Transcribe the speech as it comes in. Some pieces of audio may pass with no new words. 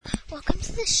Welcome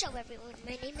to the show, everyone.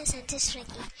 My name is Antis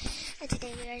Ricky, and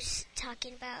today we are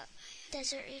talking about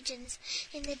desert regions.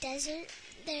 In the desert,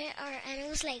 there are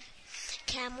animals like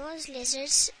camels,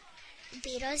 lizards,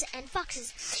 beetles, and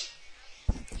foxes.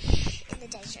 In the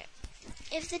desert,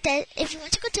 if you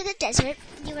want to go to the desert,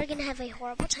 you are gonna have a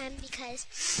horrible time because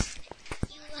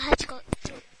you will have to go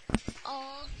through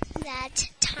all that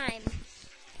time.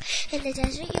 In the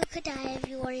desert, you could die if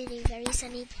you are in a very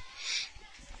sunny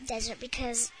desert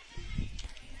because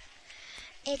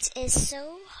it is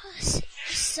so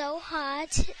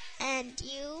hot, and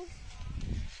you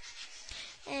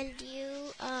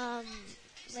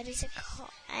what is it called?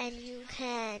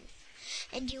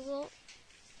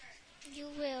 You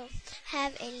will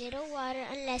have a little water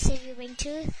unless if you bring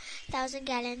 2,000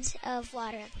 gallons of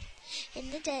water in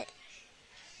the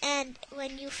and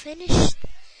when you finish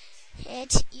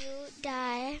it, you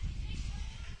die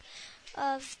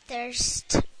of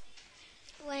thirst.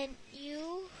 When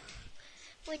you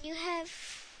have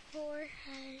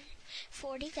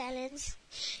 40 gallons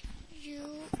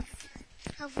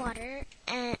of water,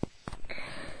 and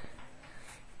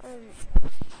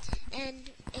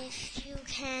if you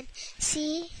can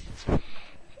see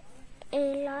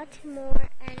a lot more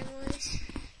animals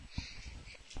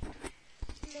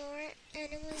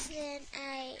than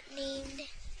I named,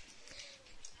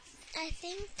 I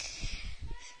think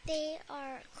they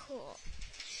are cool.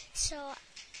 So,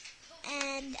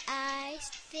 and I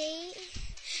think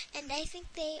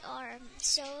they are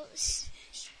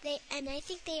I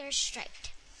think they are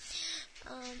striped.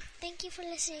 Thank you for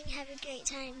listening. Have a great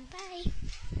time. Bye.